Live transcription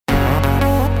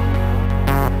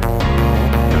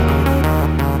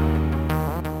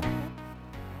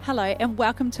Hello and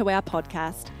welcome to our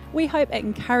podcast. We hope it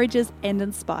encourages and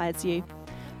inspires you.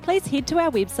 Please head to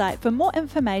our website for more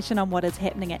information on what is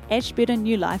happening at Ashburton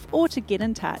New Life or to get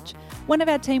in touch. One of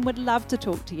our team would love to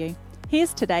talk to you.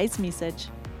 Here's today's message.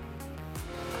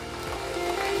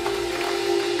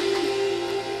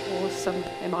 Awesome.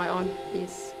 Am I on?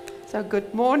 Yes. So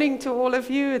good morning to all of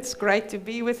you. It's great to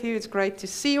be with you. It's great to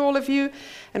see all of you.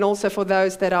 And also for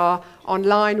those that are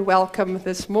online, welcome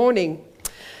this morning.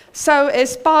 So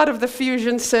as part of the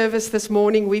fusion service this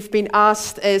morning, we've been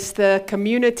asked as the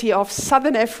community of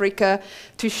Southern Africa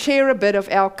to share a bit of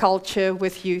our culture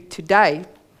with you today.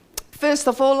 First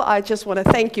of all, I just want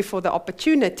to thank you for the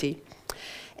opportunity.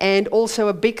 And also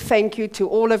a big thank you to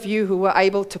all of you who were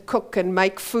able to cook and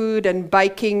make food and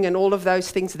baking and all of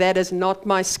those things. That is not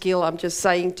my skill, I'm just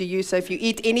saying to you. So if you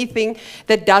eat anything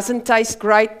that doesn't taste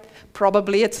great,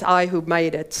 probably it's I who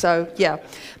made it. So yeah,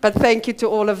 but thank you to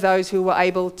all of those who were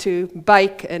able to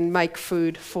bake and make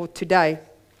food for today.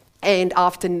 And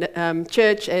after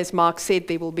church, as Mark said,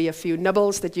 there will be a few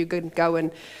nibbles that you can go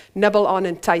and nibble on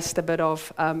and taste a bit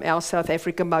of our South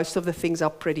Africa. Most of the things are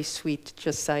pretty sweet,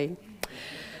 just saying.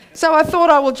 So I thought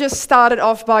I will just start it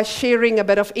off by sharing a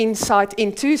bit of insight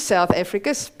into South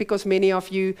Africa, because many of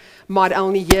you might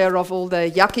only hear of all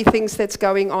the yucky things that's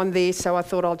going on there. So I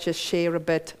thought I'll just share a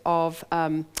bit of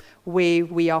where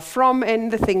we are from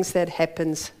and the things that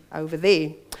happens over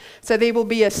there. So there will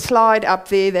be a slide up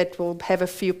there that will have a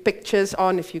few pictures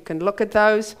on, if you can look at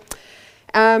those.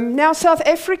 Now South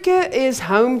Africa is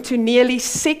home to nearly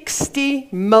 60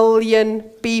 million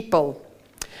people.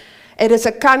 It is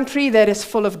a country that is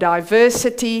full of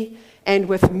diversity and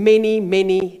with many,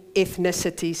 many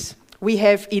ethnicities. We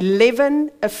have 11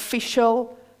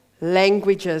 official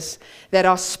languages that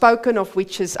are spoken, of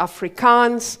which is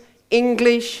Afrikaans,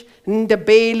 English,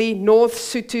 Ndebele, North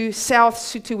Sotho, South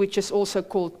Sotho, which is also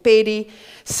called Pedi,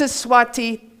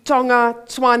 Siswati, Tonga,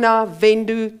 Tswana,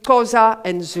 Vendu, Xhosa,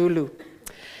 and Zulu.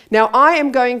 Now, I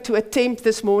am going to attempt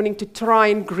this morning to try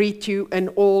and greet you in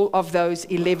all of those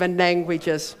 11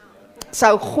 languages.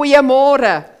 So,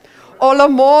 goeiemôre,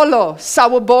 olomolo,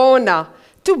 sawubona,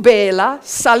 tubela,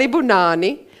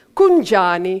 salibunani,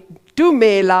 kunjani,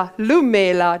 dumela,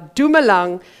 lumela,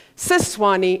 dumelang,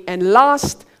 siswani, and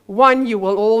last one you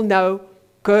will all know,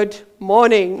 good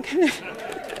morning.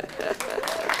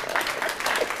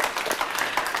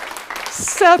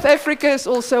 South Africa is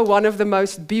also one of the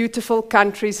most beautiful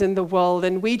countries in the world,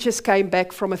 and we just came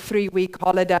back from a 3-week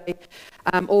holiday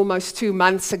almost 2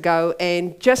 months ago,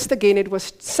 and just again it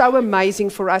was so amazing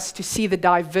for us to see the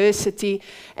diversity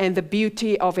and the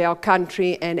beauty of our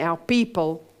country and our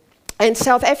people. And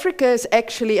South Africa is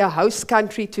actually a host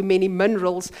country to many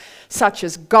minerals such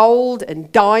as gold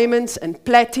and diamonds and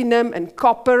platinum and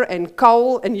copper and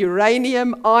coal and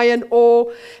uranium, iron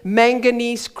ore,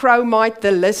 manganese, chromite,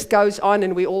 the list goes on,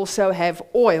 and we also have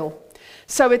oil.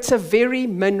 So it's a very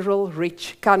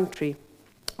mineral-rich country.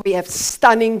 We have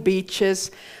stunning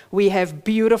beaches, we have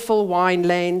beautiful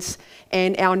winelands,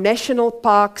 and our national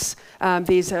parks,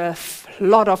 there's a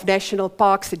lot of national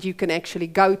parks that you can actually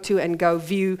go to and go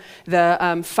view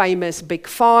the famous Big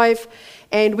Five.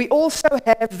 And we also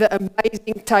have the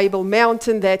amazing Table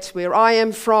Mountain, that's where I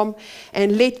am from.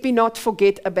 And let me not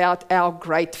forget about our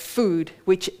great food,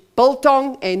 which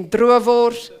biltong and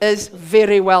droëwors is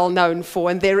very well known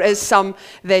for, and there is some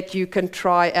that you can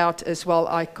try out as well.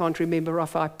 I can't remember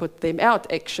if I put them out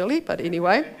actually, but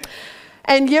anyway.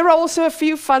 And here are also a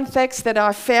few fun facts that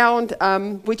I found,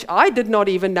 which I did not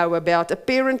even know about.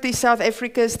 Apparently, South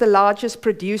Africa is the largest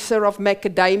producer of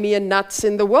macadamia nuts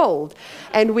in the world,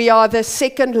 and we are the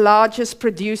second largest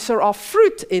producer of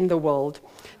fruit in the world.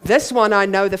 This one I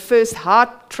know, the first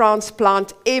heart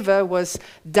transplant ever was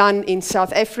done in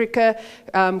South Africa,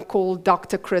 called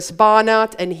Dr. Chris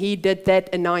Barnard, and he did that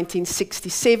in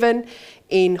 1967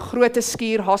 in Groote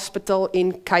Schuur Hospital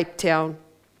in Cape Town.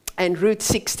 And Route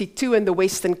 62 in the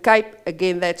Western Cape,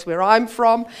 again that's where I'm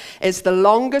from, is the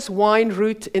longest wine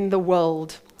route in the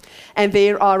world. And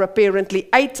there are apparently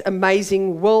 8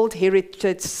 amazing World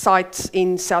Heritage Sites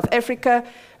in South Africa,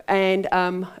 and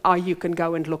you can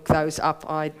go and look those up.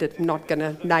 I'm not going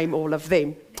to name all of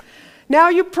them. Now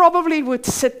you probably would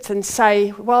sit and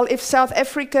say, well, if South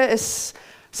Africa is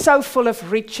so full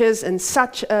of riches and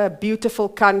such a beautiful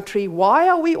country, why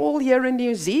are we all here in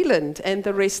New Zealand and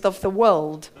the rest of the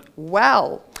world?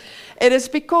 Well, it is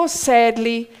because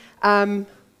sadly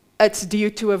it's due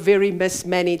to a very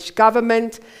mismanaged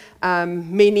government.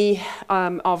 Many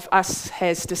of us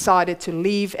has decided to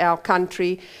leave our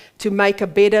country to make a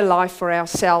better life for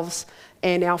ourselves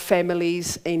and our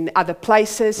families in other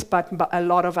places, but a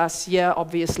lot of us here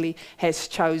obviously has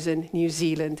chosen New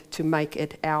Zealand to make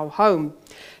it our home.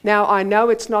 Now, I know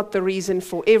it's not the reason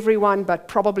for everyone, but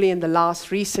probably in the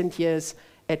last recent years,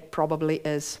 it probably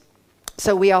is.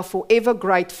 So we are forever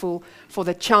grateful for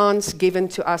the chance given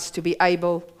to us to be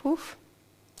able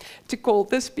to call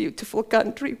this beautiful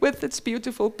country with its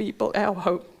beautiful people our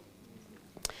home.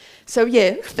 So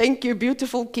thank you,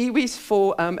 beautiful Kiwis,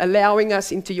 for allowing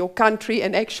us into your country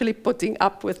and actually putting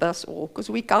up with us all, because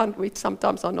we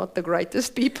sometimes are not the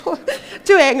greatest people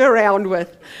to hang around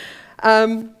with.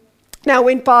 Now,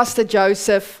 when Pastor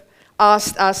Joseph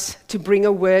asked us to bring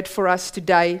a word for us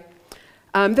today,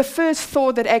 the first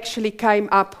thought that actually came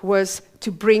up was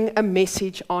to bring a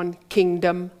message on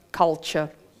kingdom culture.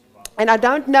 And I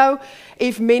don't know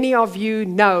if many of you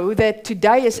know that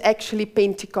today is actually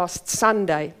Pentecost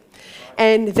Sunday.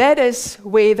 And that is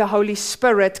where the Holy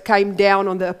Spirit came down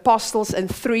on the apostles,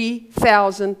 and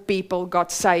 3,000 people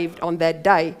got saved on that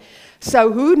day.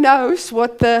 So who knows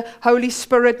what the Holy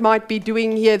Spirit might be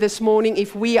doing here this morning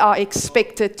if we are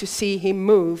expected to see him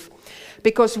move.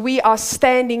 Because we are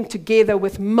standing together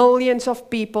with millions of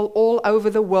people all over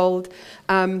the world,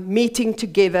 meeting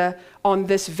together on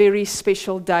this very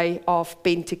special day of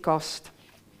Pentecost.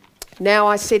 Now,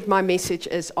 I said my message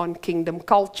is on kingdom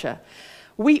culture.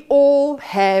 We all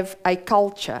have a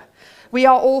culture. We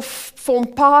are all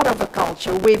form part of a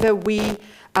culture, whether we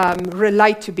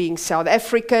relate to being South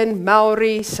African,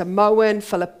 Maori, Samoan,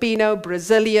 Filipino,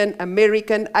 Brazilian,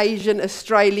 American, Asian,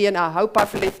 Australian. I hope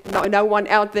I've left no one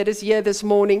out that is here this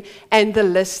morning, and the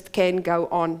list can go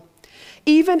on.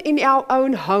 Even in our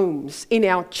own homes, in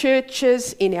our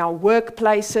churches, in our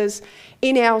workplaces,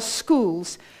 in our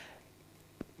schools,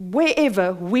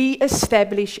 wherever we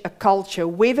establish a culture,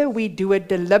 whether we do it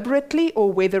deliberately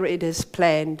or whether it is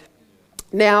planned.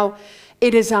 Now,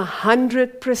 it is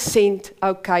 100%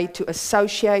 okay to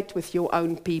associate with your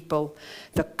own people,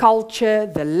 the culture,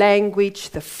 the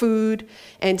language, the food,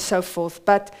 and so forth.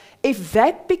 But if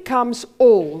that becomes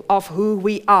all of who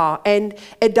we are, and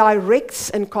it directs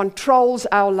and controls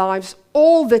our lives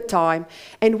all the time,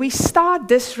 and we start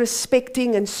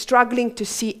disrespecting and struggling to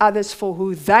see others for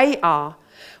who they are,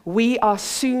 we are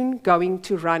soon going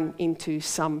to run into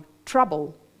some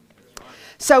trouble.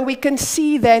 So we can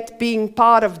see that being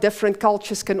part of different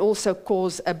cultures can also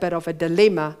cause a bit of a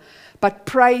dilemma. But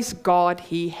praise God,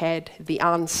 he had the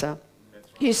answer.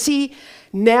 You see,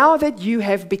 now that you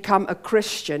have become a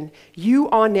Christian, you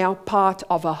are now part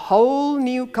of a whole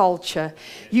new culture.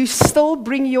 You still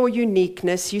bring your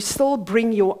uniqueness, you still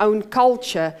bring your own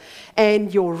culture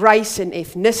and your race and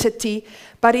ethnicity,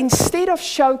 but instead of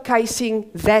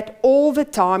showcasing that all the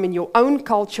time in your own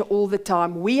culture all the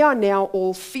time, we are now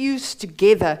all fused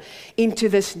together into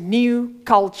this new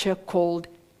culture called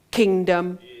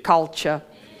kingdom culture.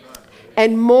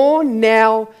 And more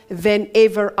now than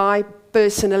ever, I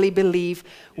personally believe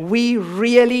we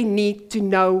really need to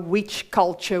know which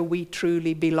culture we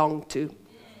truly belong to.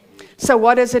 So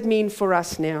what does it mean for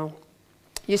us now?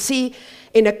 You see,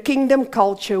 in a kingdom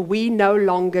culture, we no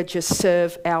longer just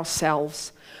serve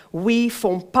ourselves. We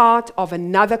form part of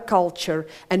another culture,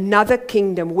 another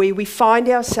kingdom, where we find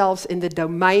ourselves in the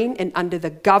domain and under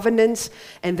the governance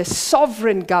and the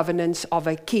sovereign governance of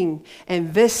a king.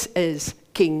 And this is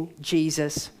King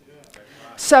Jesus.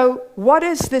 So what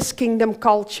is this kingdom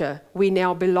culture we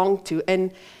now belong to?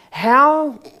 And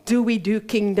how do we do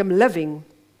kingdom living?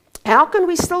 How can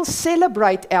we still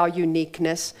celebrate our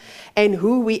uniqueness and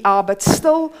who we are, but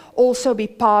still also be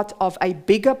part of a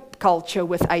bigger culture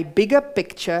with a bigger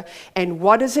picture? And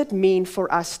what does it mean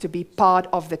for us to be part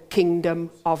of the kingdom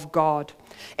of God?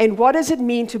 And what does it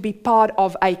mean to be part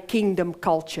of a kingdom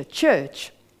culture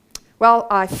church? Well,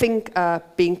 I think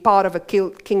being part of a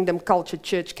kingdom culture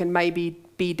church can maybe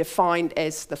be defined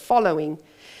as the following.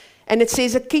 And it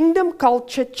says a kingdom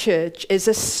culture church is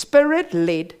a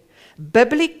spirit-led,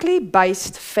 biblically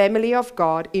based family of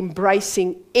God,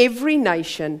 embracing every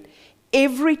nation,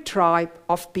 every tribe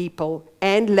of people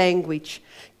and language,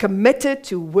 committed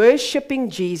to worshiping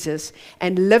Jesus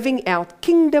and living out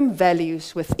kingdom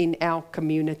values within our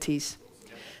communities.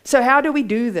 So how do we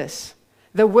do this?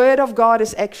 The Word of God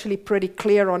is actually pretty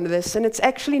clear on this, and it's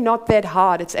actually not that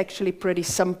hard. It's actually pretty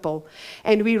simple.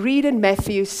 And we read in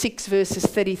Matthew 6 verses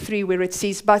 33 where it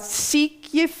says, "But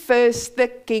seek ye first the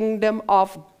kingdom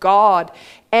of God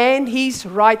and his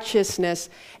righteousness,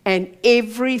 and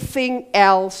everything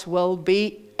else will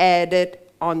be added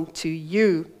unto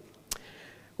you."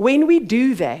 When we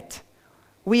do that,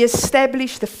 we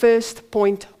establish the first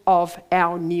point of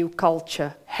our new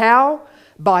culture. How?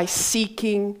 By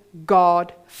seeking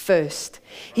God first.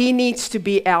 He needs to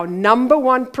be our number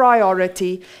one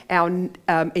priority in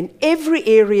every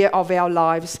area of our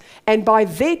lives. And by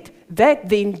that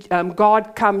then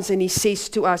God comes and He says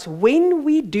to us, when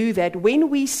we do that, when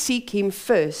we seek Him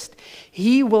first,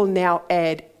 He will now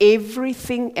add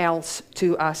everything else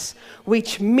to us,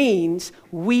 which means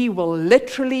we will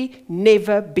literally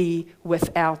never be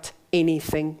without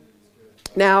anything.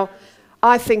 Now,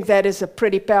 I think that is a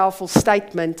pretty powerful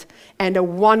statement and a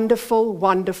wonderful,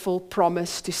 wonderful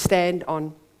promise to stand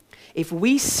on. If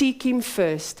we seek Him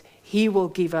first, He will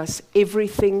give us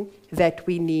everything that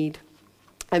we need.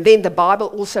 And then the Bible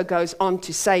also goes on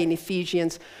to say in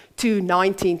Ephesians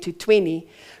 2:19-20,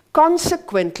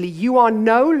 consequently, you are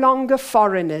no longer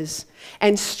foreigners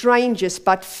and strangers,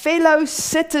 but fellow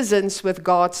citizens with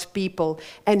God's people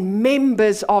and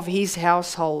members of His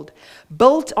household,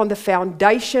 built on the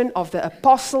foundation of the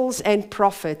apostles and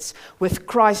prophets, with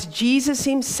Christ Jesus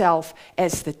Himself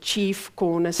as the chief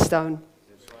cornerstone.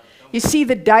 You see,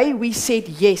 the day we said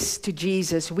yes to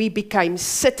Jesus, we became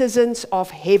citizens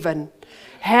of heaven.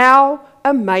 How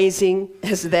amazing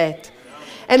is that?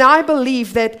 And I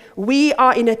believe that we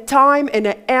are in a time and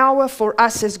an hour for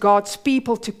us as God's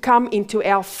people to come into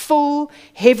our full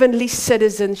heavenly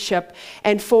citizenship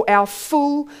and for our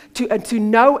to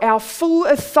know our full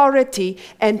authority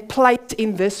and place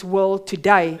in this world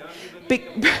today.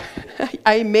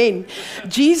 Amen.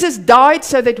 Jesus died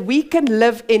so that we can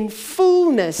live in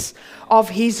fullness of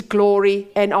His glory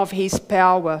and of His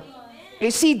power. You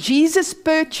see, Jesus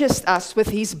purchased us with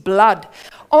His blood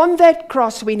on that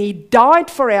cross when He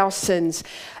died for our sins.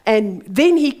 And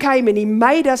then He came and He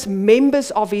made us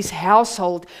members of His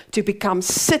household to become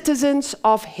citizens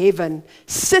of heaven.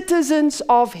 Citizens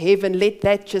of heaven. Let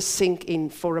that just sink in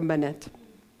for a minute.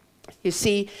 You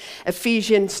see,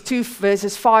 Ephesians 2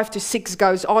 verses 5-6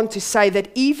 goes on to say that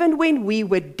even when we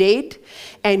were dead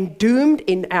and doomed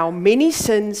in our many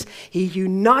sins, He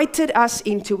united us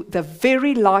into the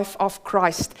very life of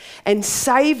Christ and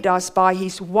saved us by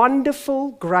His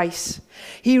wonderful grace.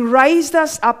 He raised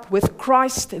us up with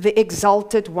Christ, the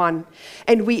Exalted One,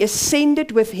 and we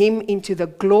ascended with Him into the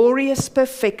glorious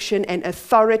perfection and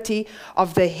authority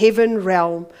of the heaven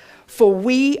realm. For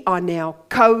we are now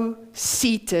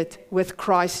co-seated with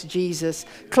Christ Jesus.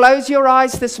 Close your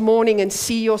eyes this morning and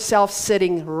see yourself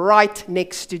sitting right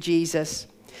next to Jesus.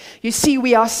 You see,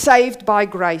 we are saved by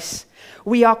grace.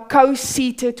 We are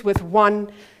co-seated with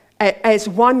as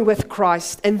one with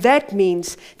Christ. And that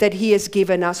means that He has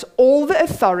given us all the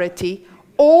authority,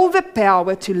 all the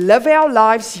power to live our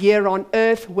lives here on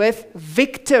earth with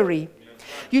victory.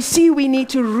 You see, we need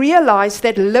to realize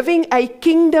that living a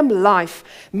kingdom life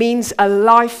means a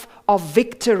life of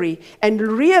victory, and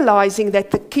realizing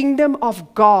that the kingdom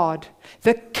of God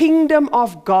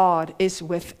is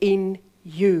within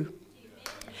you.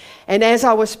 And as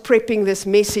I was prepping this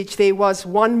message, there was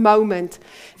one moment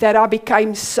that I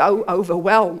became so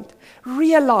overwhelmed,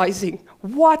 realizing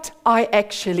what I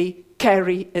actually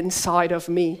carry inside of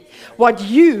me, what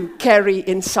you carry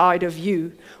inside of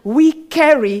you. We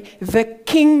carry the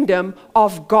kingdom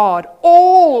of God,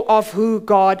 all of who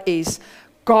God is.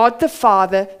 God the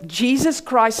Father, Jesus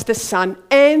Christ the Son,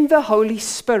 and the Holy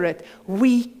Spirit,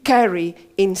 we carry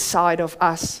inside of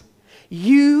us.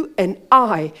 You and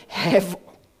I have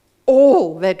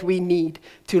all that we need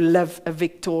to live a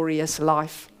victorious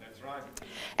life.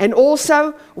 And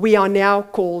also, we are now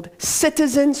called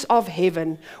citizens of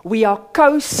heaven. We are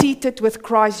co-seated with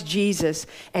Christ Jesus,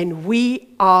 and we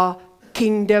are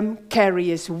kingdom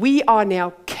carriers. We are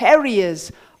now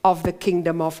carriers of the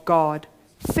kingdom of God.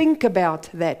 Think about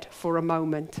that for a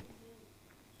moment.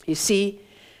 You see,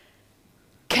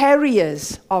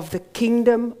 carriers of the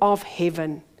kingdom of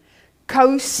heaven,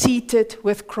 co-seated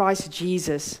with Christ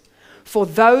Jesus. For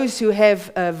those who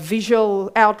have a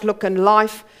visual outlook in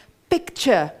life,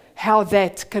 picture how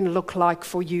that can look like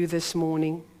for you this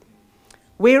morning.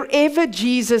 Wherever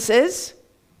Jesus is,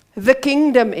 the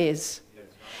kingdom is.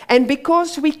 And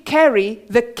because we carry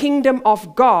the kingdom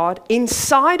of God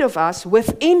inside of us,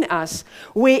 within us,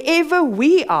 wherever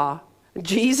we are,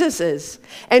 Jesus is.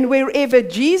 And wherever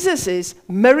Jesus is,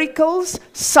 miracles,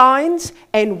 signs,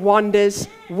 and wonders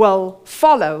will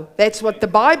follow. That's what the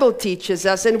Bible teaches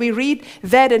us. And we read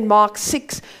that in Mark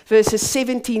 6, verses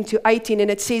 17-18.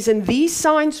 And it says, and these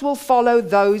signs will follow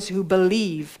those who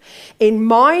believe. In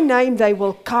my name they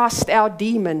will cast out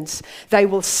demons. They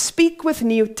will speak with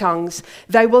new tongues.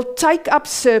 They will take up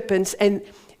serpents, and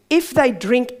if they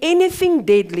drink anything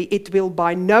deadly, it will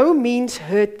by no means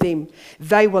hurt them.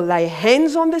 They will lay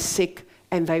hands on the sick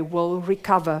and they will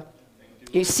recover.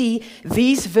 You see,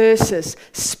 these verses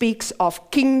speaks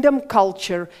of kingdom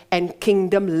culture and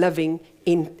kingdom living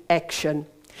in action.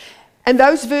 And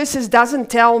those verses doesn't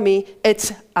tell me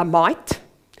it's a might.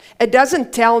 It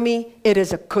doesn't tell me it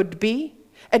is a could be.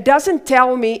 It doesn't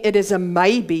tell me it is a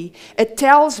maybe. It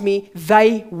tells me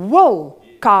they will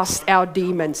cast out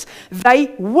demons.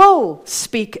 They will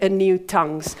speak in new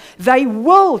tongues. They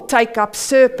will take up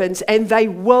serpents and they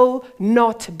will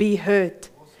not be hurt.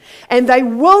 And they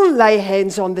will lay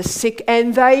hands on the sick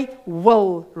and they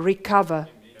will recover.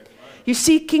 You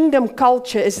see, kingdom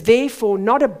culture is therefore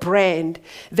not a brand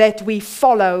that we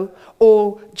follow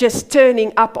or just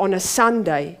turning up on a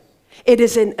Sunday. It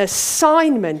is an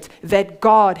assignment that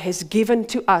God has given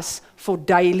to us for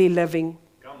daily living.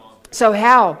 So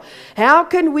how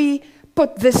can we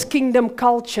put this kingdom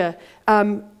culture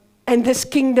and this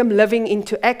kingdom living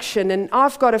into action? And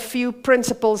I've got a few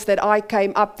principles that I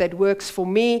came up that works for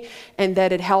me and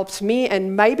that it helps me.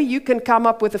 And maybe you can come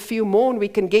up with a few more and we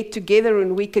can get together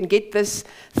and we can get this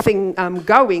thing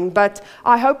going. But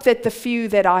I hope that the few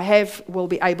that I have will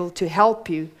be able to help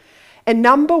you. And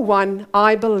number one,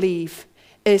 I believe,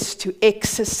 is to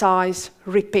exercise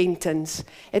repentance.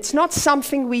 It's not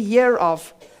something we hear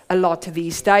of a lot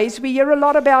these days. We hear a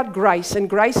lot about grace, and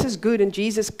grace is good, and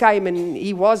Jesus came and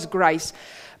he was grace.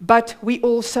 But we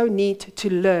also need to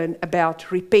learn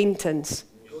about repentance.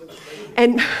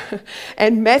 And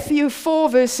Matthew 4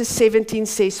 verses 17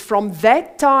 says, from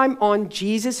that time on,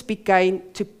 Jesus began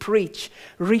to preach,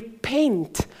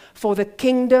 repent, for the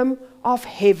kingdom of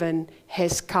heaven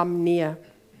has come near.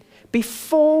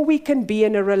 Before we can be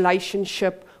in a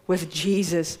relationship with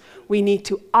Jesus, we need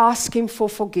to ask him for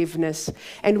forgiveness,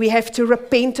 and we have to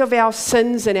repent of our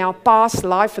sins and our past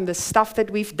life and the stuff that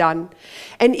we've done.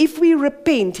 And if we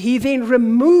repent, he then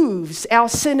removes our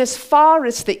sin as far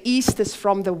as the east is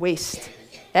from the west.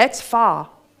 That's far.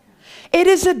 It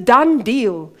is a done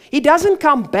deal. He doesn't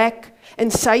come back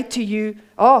and say to you,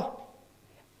 oh,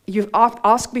 you've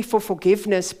asked me for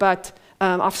forgiveness, but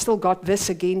I've still got this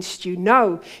against you.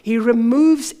 No, he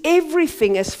removes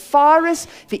everything as far as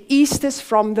the east is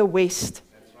from the west.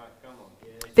 That's right. Come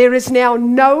on. There is now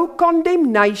no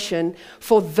condemnation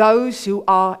for those who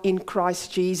are in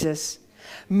Christ Jesus.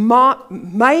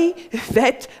 May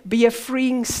that be a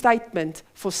freeing statement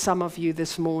for some of you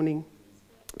this morning.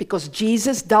 Because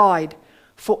Jesus died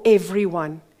for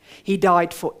everyone. He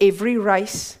died for every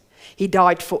race. He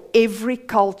died for every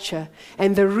culture.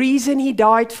 And the reason he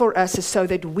died for us is so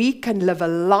that we can live a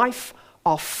life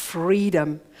of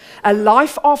freedom, a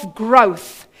life of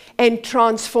growth and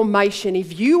transformation.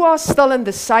 If you are still in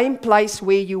the same place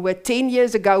where you were 10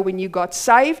 years ago when you got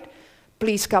saved,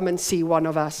 please come and see one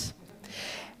of us.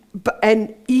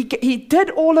 And he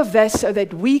did all of that so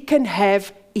that we can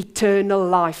have eternal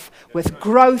life with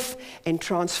growth and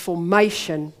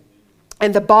transformation.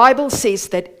 And the Bible says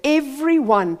that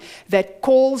everyone that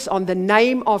calls on the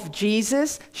name of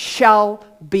Jesus shall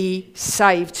be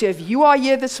saved. So if you are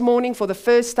here this morning for the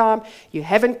first time, you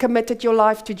haven't committed your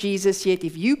life to Jesus yet,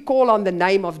 if you call on the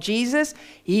name of Jesus,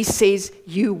 he says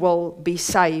you will be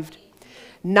saved.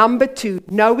 Number 2,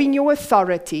 knowing your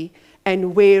authority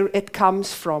and where it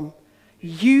comes from.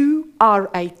 You are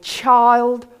a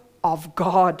child of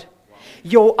God.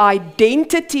 Your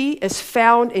identity is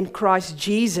found in Christ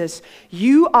Jesus.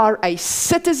 You are a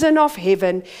citizen of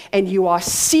heaven and you are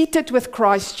seated with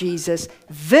Christ Jesus.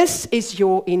 This is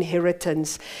your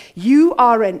inheritance. You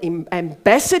are an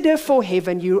ambassador for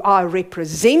heaven. You are a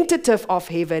representative of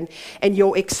heaven, and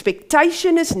your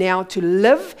expectation is now to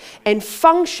live and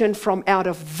function from out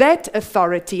of that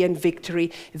authority and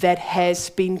victory that has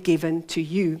been given to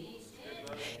you.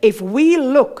 If we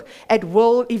look at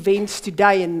world events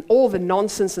today and all the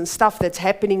nonsense and stuff that's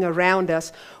happening around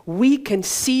us, we can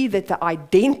see that the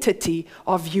identity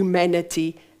of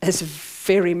humanity is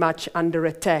very much under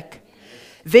attack.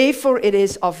 Therefore, it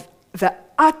is of the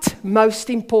utmost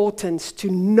importance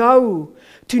to know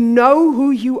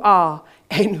who you are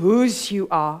and whose you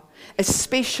are,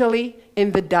 especially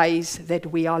in the days that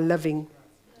we are living.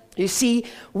 You see,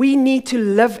 we need to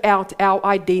live out our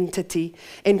identity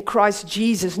in Christ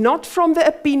Jesus, not from the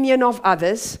opinion of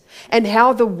others and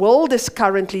how the world is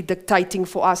currently dictating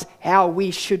for us how we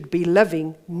should be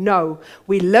living. No,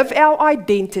 we live our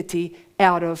identity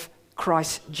out of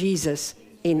Christ Jesus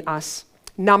in us.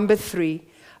 Number 3,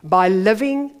 by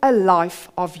living a life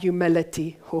of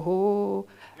humility.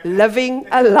 Living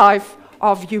a life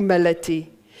of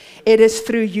humility. It is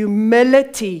through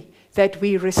humility that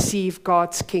we receive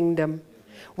God's kingdom.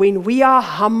 When we are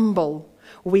humble,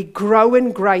 we grow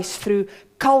in grace through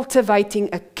cultivating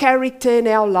a character in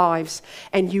our lives.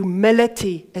 And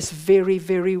humility is very,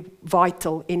 very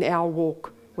vital in our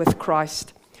walk with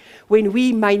Christ. When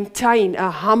we maintain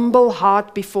a humble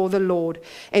heart before the Lord,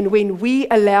 and when we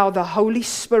allow the Holy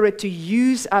Spirit to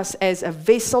use us as a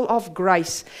vessel of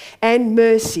grace and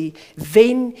mercy,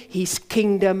 then His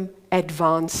kingdom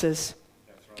advances.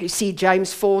 You see,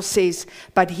 James 4 says,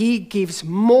 but He gives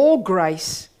more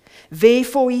grace.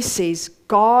 Therefore, he says,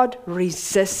 God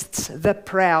resists the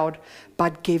proud,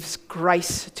 but gives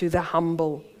grace to the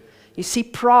humble. You see,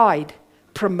 pride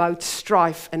promotes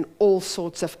strife and all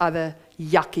sorts of other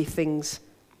yucky things.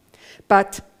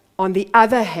 But on the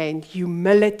other hand,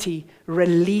 humility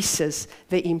releases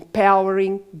the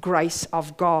empowering grace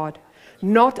of God,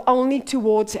 not only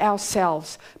towards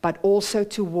ourselves, but also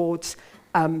towards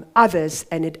others,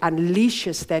 and it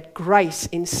unleashes that grace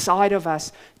inside of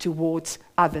us towards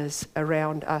others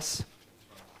around us.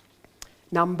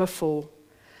 Number 4,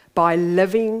 by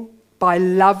loving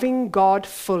God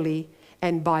fully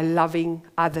and by loving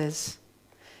others.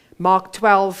 Mark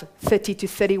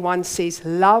 12:30-31 says,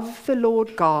 love the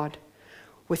Lord God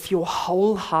with your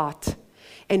whole heart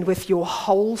and with your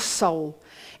whole soul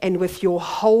and with your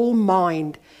whole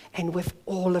mind and with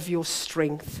all of your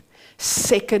strength.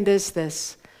 Second is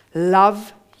this,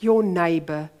 love your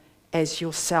neighbor as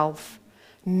yourself.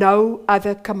 No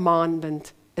other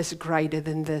commandment is greater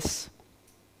than this.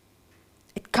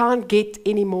 It can't get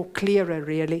any more clearer,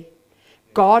 really.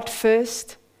 God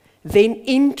first, then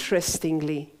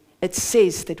interestingly, it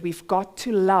says that we've got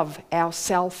to love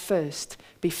ourselves first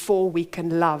before we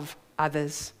can love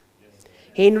others.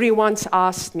 Henry once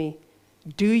asked me,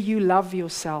 do you love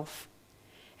yourself?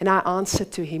 And I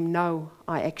answered to him, no,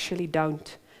 I actually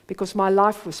don't, because my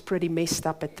life was pretty messed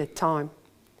up at that time.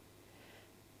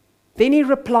 Then he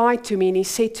replied to me and he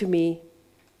said to me,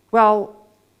 well,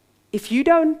 if you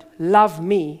don't love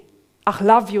me,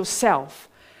 love yourself,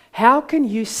 how can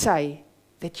you say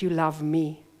that you love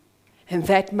me? And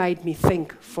that made me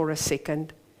think for a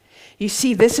second. You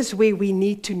see, this is where we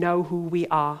need to know who we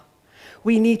are.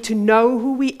 We need to know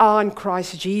who we are in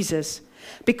Christ Jesus.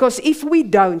 Because if we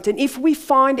don't, and if we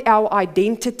find our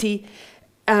identity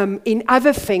in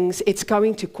other things, it's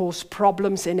going to cause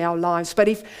problems in our lives. But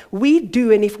if we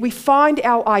do, and if we find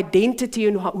our identity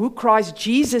in who Christ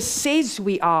Jesus says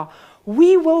we are,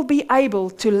 we will be able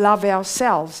to love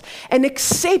ourselves and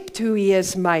accept who He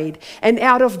has made. And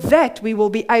out of that, we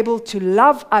will be able to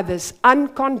love others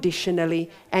unconditionally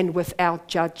and without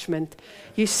judgment.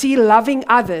 You see, loving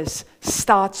others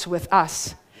starts with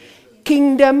us.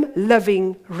 Kingdom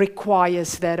living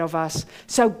requires that of us.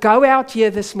 So go out here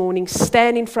this morning,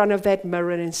 stand in front of that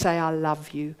mirror and say, I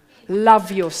love you.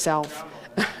 Love yourself.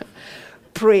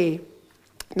 Prayer.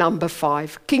 Number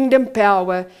 5, kingdom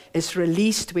power is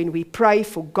released when we pray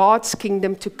for God's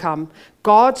kingdom to come.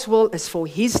 God's will is for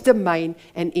His domain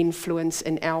and influence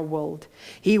in our world.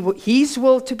 His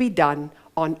will to be done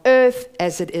on earth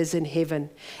as it is in heaven.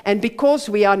 And because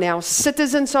we are now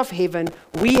citizens of heaven,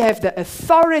 we have the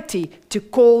authority to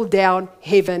call down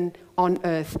heaven on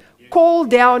earth. Call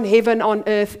down heaven on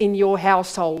earth in your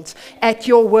households, at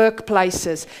your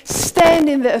workplaces. Stand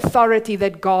in the authority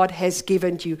that God has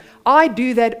given you. I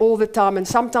do that all the time, and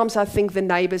sometimes I think the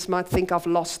neighbors might think I've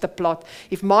lost the plot.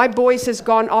 If my voice has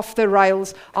gone off the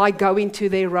rails, I go into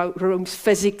their rooms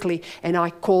physically, and I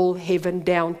call heaven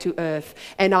down to earth.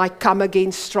 And I come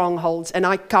against strongholds, and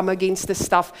I come against the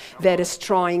stuff that is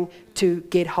trying to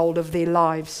get hold of their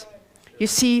lives. You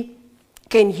see,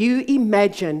 can you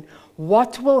imagine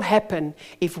what will happen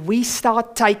if we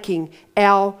start taking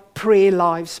our prayer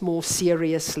lives more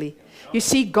seriously? You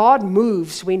see, God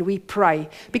moves when we pray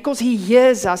because He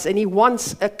hears us and He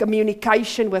wants a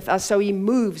communication with us, so He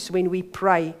moves when we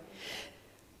pray.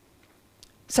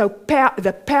 So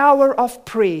the power of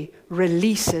prayer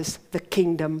releases the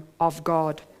kingdom of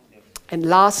God. And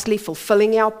lastly,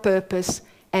 fulfilling our purpose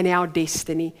and our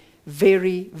destiny.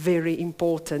 Very, very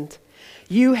important.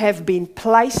 You have been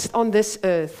placed on this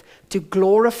earth to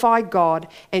glorify God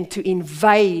and to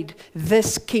invade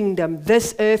this kingdom,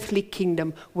 this earthly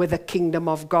kingdom, with the kingdom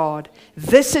of God.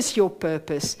 This is your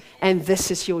purpose and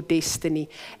this is your destiny.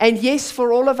 And yes,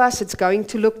 for all of us, it's going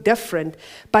to look different.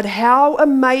 But how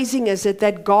amazing is it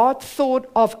that God thought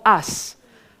of us,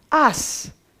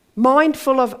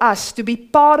 mindful of us, to be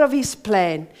part of His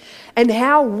plan, and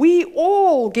how we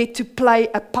all get to play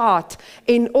a part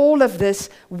in all of this,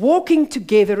 walking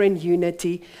together in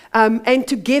unity, and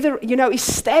together,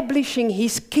 establishing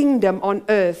His kingdom on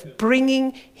earth,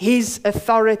 bringing His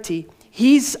authority,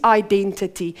 His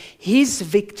identity, His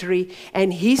victory,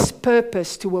 and His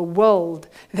purpose to a world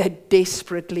that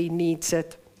desperately needs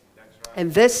it.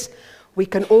 And this we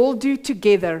can all do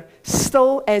together,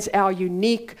 still as our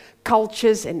unique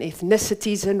cultures and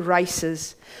ethnicities and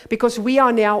races, because we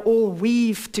are now all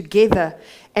weaved together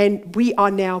and we are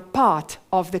now part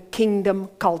of the kingdom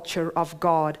culture of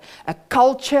God. A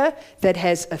culture that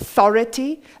has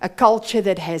authority, a culture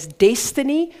that has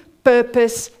destiny,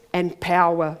 purpose, and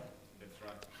power. That's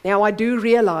right. Now, I do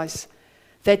realize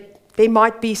that there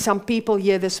might be some people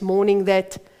here this morning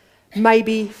that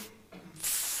maybe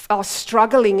are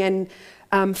struggling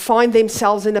and find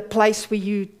themselves in a place where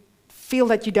you feel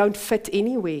that you don't fit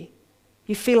anywhere.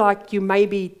 You feel like you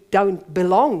maybe don't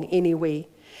belong anywhere.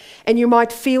 And you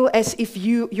might feel as if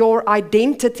your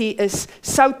identity is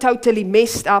so totally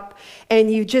messed up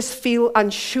and you just feel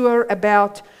unsure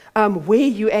about where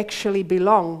you actually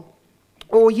belong.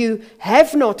 Or you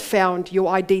have not found your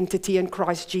identity in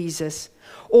Christ Jesus.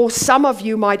 Or some of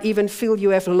you might even feel you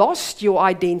have lost your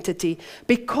identity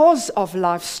because of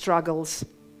life struggles.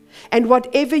 And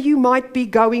whatever you might be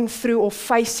going through or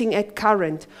facing at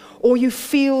current, or you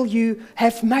feel you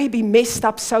have maybe messed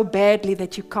up so badly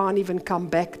that you can't even come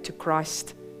back to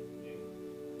Christ,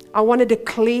 I want to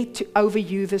declare over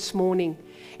you this morning,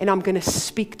 and I'm going to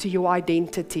speak to your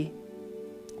identity.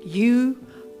 You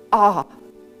are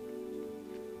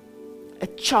a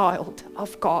child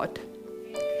of God.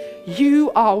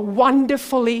 You are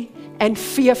wonderfully and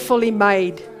fearfully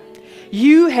made.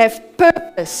 You have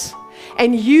purpose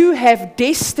and you have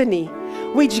destiny,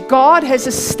 which God has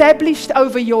established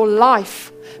over your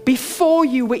life before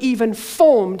you were even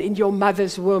formed in your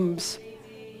mother's wombs.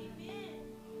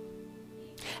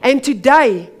 And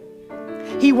today,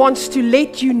 He wants to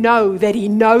let you know that He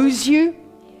knows you,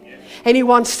 and He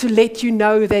wants to let you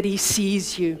know that He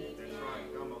sees you.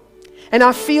 And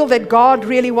I feel that God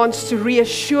really wants to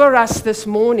reassure us this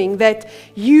morning that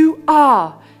you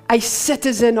are a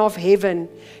citizen of heaven.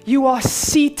 You are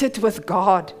seated with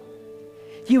God.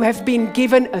 You have been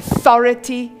given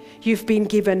authority. You've been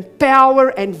given power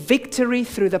and victory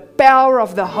through the power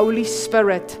of the Holy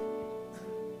Spirit.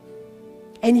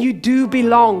 And you do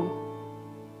belong.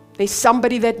 There's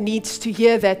somebody that needs to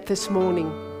hear that this morning.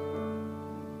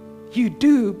 You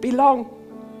do belong.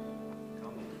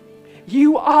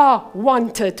 You are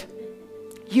wanted.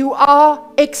 You are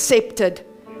accepted.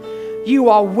 You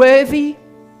are worthy.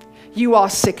 You are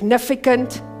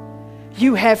significant.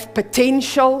 You have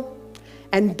potential.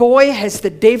 And boy, has the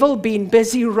devil been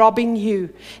busy robbing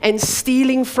you and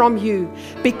stealing from you,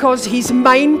 because his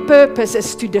main purpose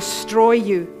is to destroy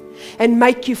you and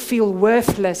make you feel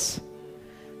worthless.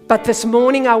 But this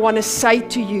morning I want to say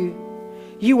to you,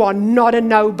 you are not a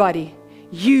nobody.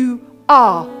 You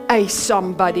are a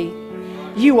somebody.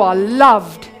 You are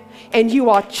loved and you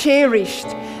are cherished,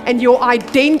 and your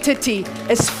identity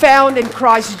is found in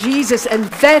Christ Jesus, and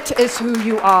that is who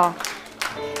you are.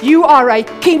 You are a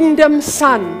kingdom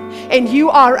son and you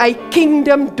are a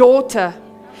kingdom daughter.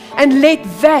 And let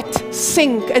that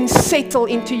sink and settle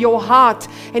into your heart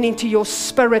and into your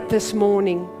spirit this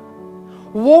morning.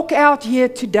 Walk out here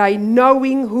today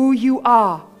knowing who you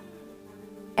are,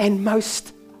 and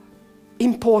most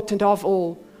important of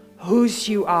all, whose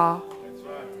you are.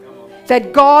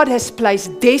 That God has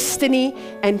placed destiny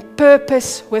and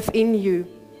purpose within you.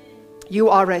 You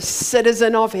are a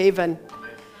citizen of heaven.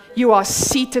 You are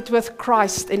seated with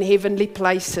Christ in heavenly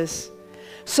places.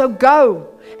 So go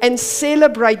and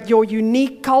celebrate your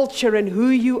unique culture and who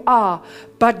you are,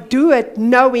 but do it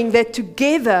knowing that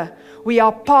together we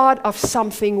are part of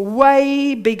something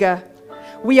way bigger.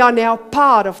 We are now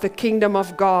part of the kingdom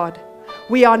of God.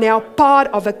 We are now part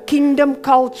of a kingdom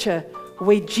culture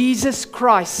where Jesus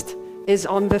Christ is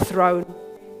on the throne.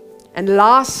 And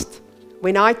last,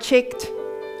 when I checked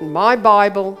in my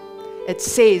Bible, it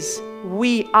says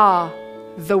we are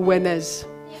the winners.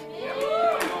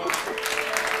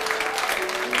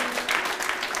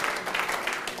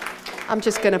 I'm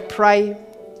just going to pray.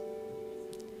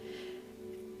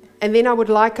 And then I would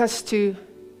like us to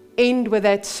end with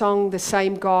that song, The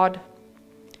Same God.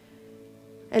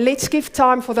 And let's give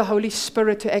time for the Holy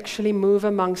Spirit to actually move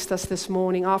amongst us this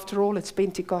morning. After all, it's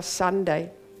Pentecost Sunday.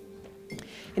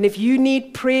 And if you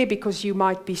need prayer because you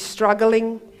might be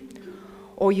struggling,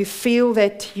 or you feel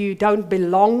that you don't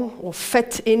belong or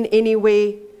fit in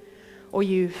anywhere, or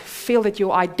you feel that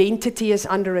your identity is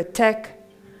under attack,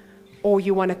 or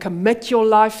you want to commit your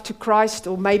life to Christ,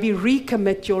 or maybe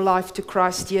recommit your life to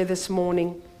Christ here this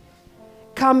morning,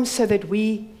 come so that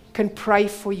we can pray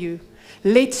for you.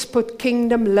 Let's put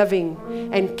kingdom living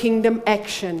and kingdom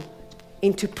action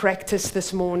into practice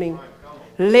this morning.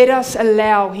 Let us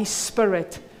allow His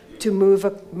Spirit to move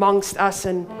amongst us.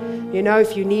 And,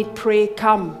 if you need prayer,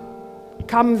 come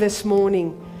this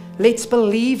morning. Let's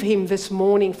believe Him this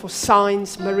morning for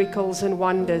signs, miracles, and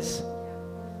wonders.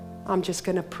 I'm just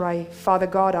going to pray. Father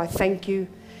God, I thank you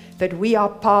that we are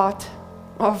part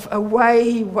of a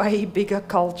way, way bigger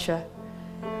culture.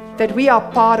 That we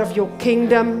are part of your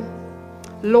kingdom.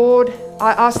 Lord,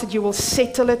 I ask that you will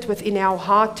settle it within our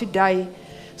heart today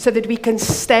so that we can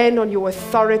stand on your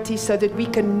authority, so that we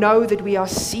can know that we are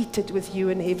seated with you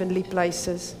in heavenly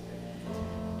places.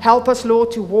 Help us,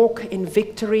 Lord, to walk in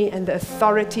victory and the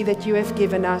authority that you have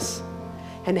given us.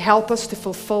 And help us to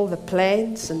fulfill the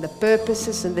plans and the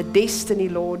purposes and the destiny,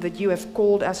 Lord, that you have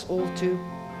called us all to.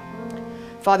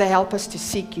 Father, help us to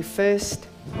seek you first.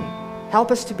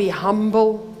 Help us to be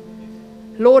humble.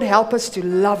 Lord, help us to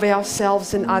love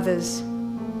ourselves and others.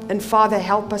 And Father,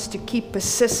 help us to keep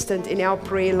persistent in our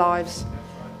prayer lives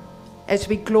as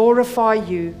we glorify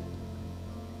you.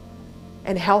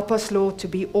 And help us, Lord, to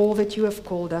be all that you have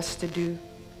called us to do.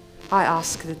 I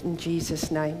ask that in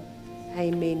Jesus' name.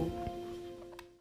 Amen.